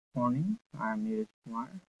Morning, I am Neeraj Kumar.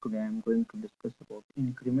 Today I am going to discuss about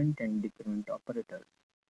increment and decrement operators.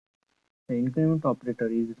 The increment operator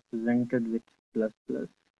is represented with plus plus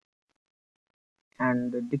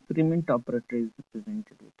and the decrement operator is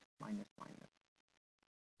represented with minus minus.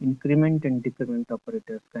 Increment and decrement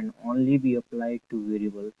operators can only be applied to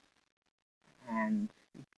variables and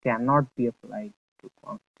it cannot be applied to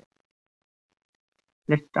constants.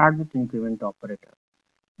 Let's start with increment operator.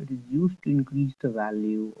 It is used to increase the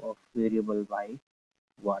value of variable by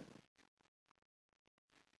 1.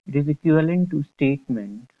 It is equivalent to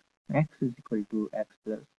statement x is equal to x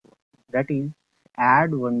plus 1. That is,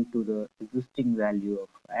 add 1 to the existing value of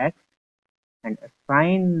x and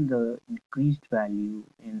assign the increased value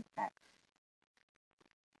in x.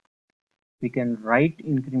 We can write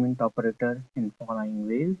increment operator in following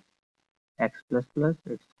ways. X plus plus,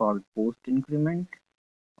 it's called post increment,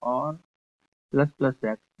 or plus plus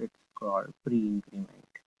x, it's called pre-increment.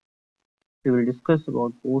 We will discuss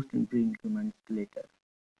about post and pre-increments later.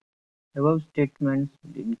 Above statements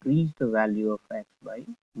will increase the value of x by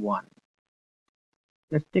 1.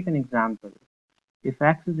 Let's take an example. If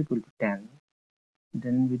x is equal to 10,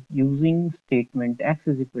 then with using statement x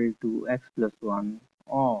is equal to x plus 1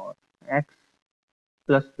 or x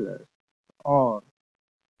plus plus or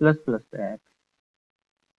plus plus x,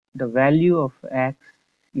 the value of x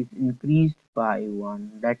is increased by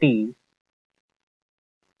 1, that is,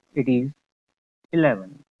 it is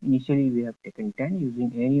 11. Initially we have taken 10.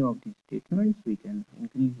 Using any of these statements we can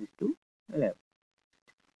increase this to 11.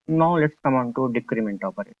 Now let's come on to decrement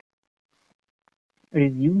operator. It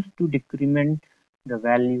is used to decrement the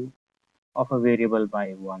value of a variable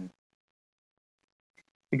by 1.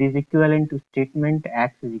 It is equivalent to statement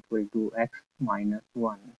x is equal to x minus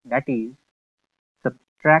 1. That is,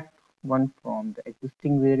 subtract 1 from the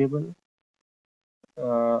existing variable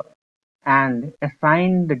uh, and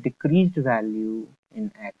assign the decreased value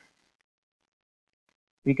in x.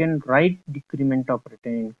 We can write decrement operator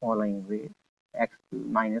in following ways. X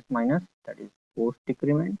minus minus, that is post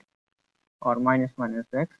decrement, or minus minus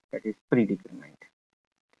x, that is pre-decrement.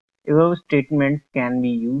 Above statements can be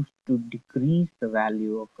used to decrease the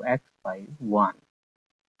value of x by 1.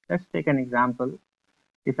 Let's take an example.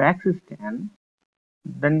 If x is 10,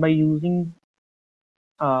 then by using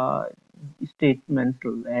statements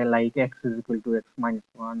like x is equal to x minus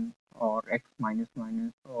 1 or x minus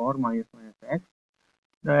minus or minus minus x,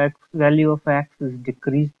 the x value of x is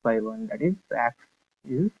decreased by 1, that is x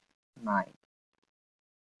is 9.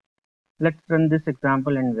 Let's run this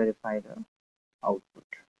example and verify the output.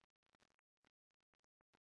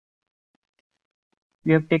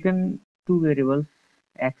 We have taken two variables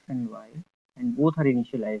x and y and both are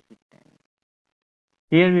initialized with 10.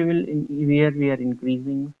 Here we are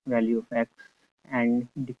increasing value of x and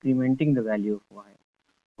decrementing the value of y.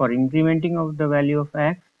 For incrementing of the value of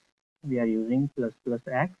x, we are using plus plus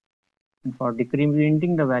x, and for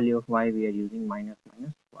decrementing the value of y, we are using minus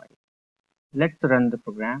minus y. Let's run the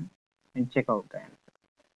program and check out the answer.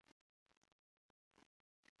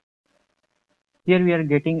 Here we are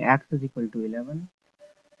getting x is equal to 11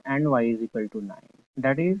 and y is equal to 9.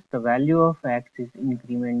 That is, the value of x is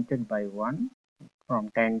incremented by 1 from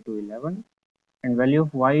 10 to 11 and value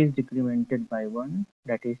of y is decremented by 1,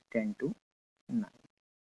 that is 10 to 9.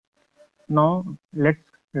 Now let's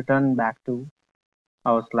return back to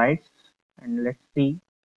our slides and let's see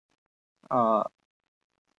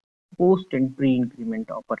post and pre-increment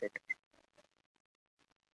operator.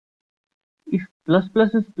 If plus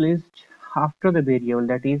plus is placed after the variable,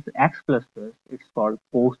 that is x plus plus, it's called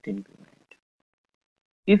post increment.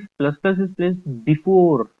 If plus plus is placed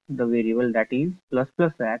before the variable, that is plus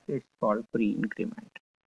plus x, it's called pre-increment.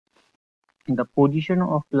 The position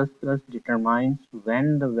of plus plus determines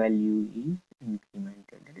when the value is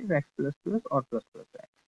incremented, that is x plus plus or plus plus x.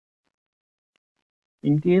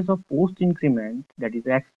 In case of post increment, that is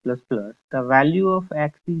x plus plus, the value of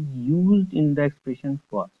x is used in the expression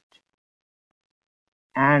first,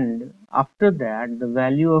 and after that the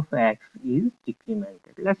value of x is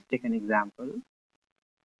decremented. Let's take an example.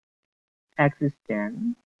 X is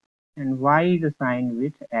 10 and y is assigned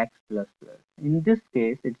with x plus plus. In this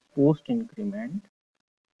case it's post increment,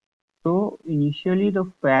 so initially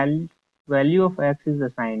the value of x is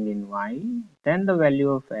assigned in y, then the value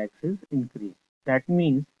of x is increased. That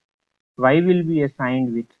means y will be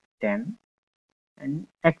assigned with 10 and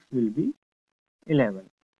x will be 11.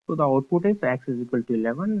 So the output is x is equal to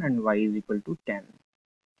 11 and y is equal to 10.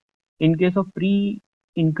 In case of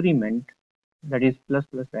pre-increment, that is plus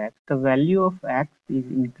plus x, the value of x is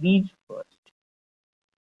increased first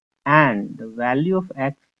and the value of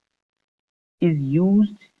x is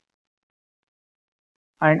used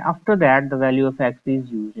and after that the value of x is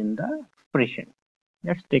used in the expression.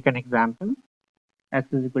 Let's take an example. X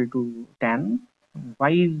is equal to 10,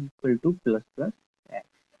 y is equal to plus plus x.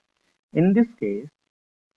 In this case,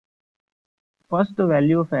 first the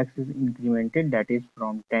value of x is incremented, that is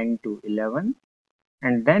from 10 to 11,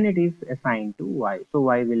 and then it is assigned to y. So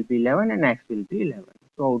y will be 11 and x will be 11.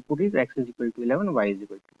 So output is x is equal to 11, y is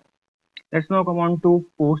equal to 11. Let's now come on to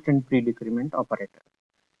post and pre-decrement operator.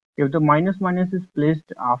 If the minus minus is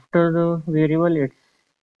placed after the variable, it's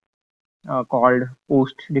called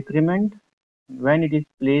post decrement. When it is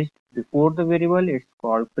placed before the variable, it's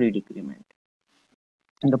called pre-decrement.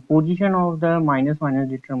 The position of the minus minus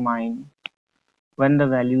determine when the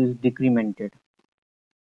value is decremented.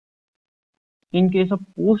 In case of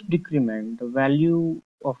post decrement, the value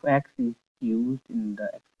of x is used in the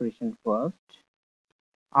expression first.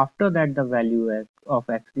 After that, the value of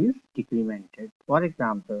x is decremented. For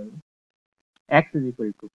example, x is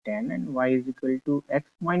equal to 10 and y is equal to x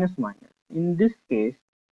minus minus. In this case,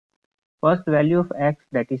 first value of x,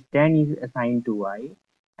 that is 10, is assigned to y,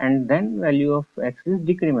 and then value of x is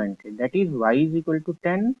decremented, that is y is equal to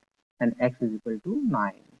 10 and x is equal to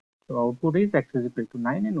 9. So output is x is equal to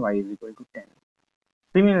 9 and y is equal to 10.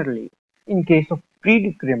 Similarly, in case of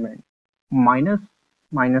pre-decrement, minus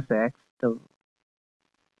minus x,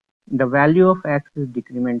 the value of x is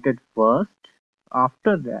decremented first.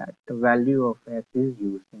 After that, the value of x is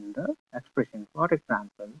used in the expression. For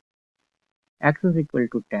example, x is equal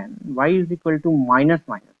to 10, y is equal to minus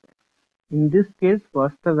minus x. In this case,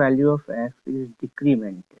 first the value of x is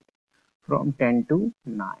decremented from 10 to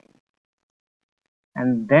 9,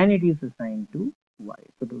 and then it is assigned to y.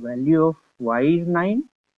 So the value of y is 9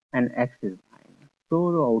 and x is 9.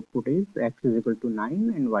 So the output is x is equal to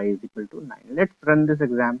 9 and y is equal to 9. Let's run this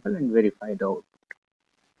example and verify the output.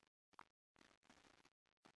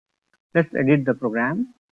 Let's edit the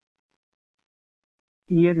program.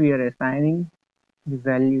 Here we are assigning the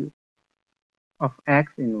value of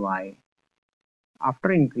x and y after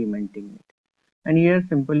incrementing it. And here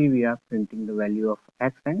simply we are printing the value of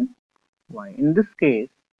x and y. In this case,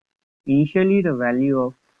 initially the value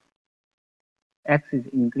of x is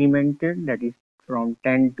incremented, that is from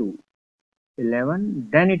 10 to 11,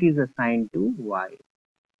 then it is assigned to y.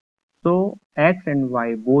 So x and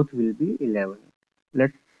y both will be 11.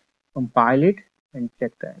 Let's compile it and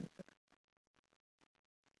check the answer.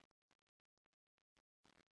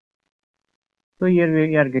 So here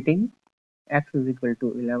we are getting x is equal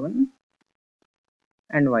to 11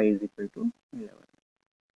 and y is equal to 11.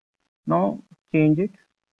 Now change it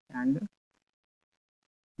and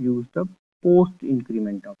use the post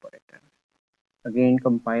increment operator. Again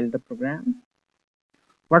compile the program.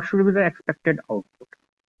 What should be the expected output?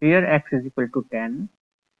 Here x is equal to 10.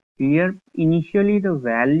 Here initially the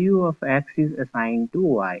value of x is assigned to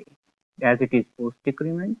y as it is post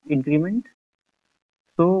increment.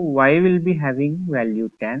 So y will be having value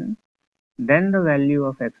 10. Then the value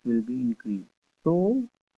of x will be increased. So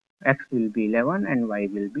x will be 11 and y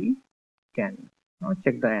will be 10. Now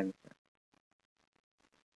check the answer.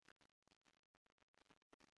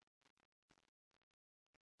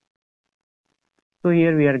 So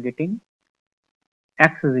here we are getting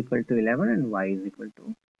x is equal to 11 and y is equal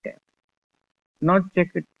to 10. Now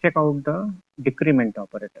check out the decrement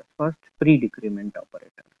operator. First, pre-decrement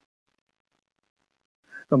operator.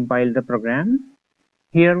 Compile the program.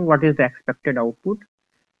 Here what is the expected output?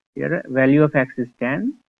 Here value of x is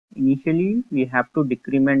 10. Initially we have to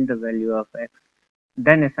decrement the value of x,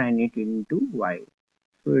 then assign it into y.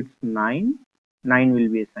 So it's 9. 9 will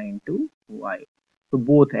be assigned to y. So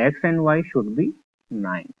both x and y should be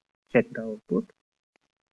 9. Check the output.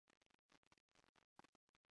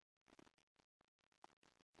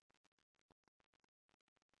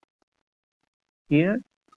 Here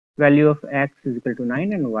value of x is equal to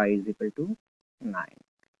 9 and y is equal to 9.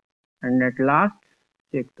 And at last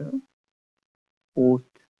check the post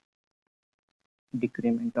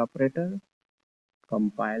decrement operator.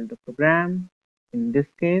 Compile the program. In this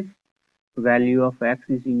case, value of x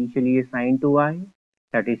is initially assigned to y,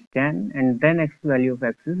 that is 10, and then x value of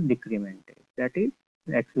x is decremented, that is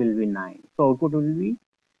x will be 9. So output will be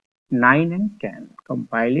 9 and 10.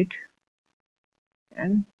 Compile it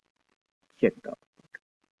and check the output.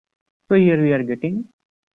 So here we are getting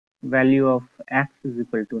value of x is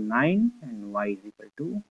equal to 9 and y is equal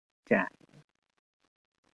to 10.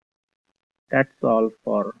 That's all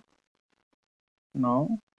for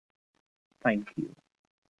now. Thank you.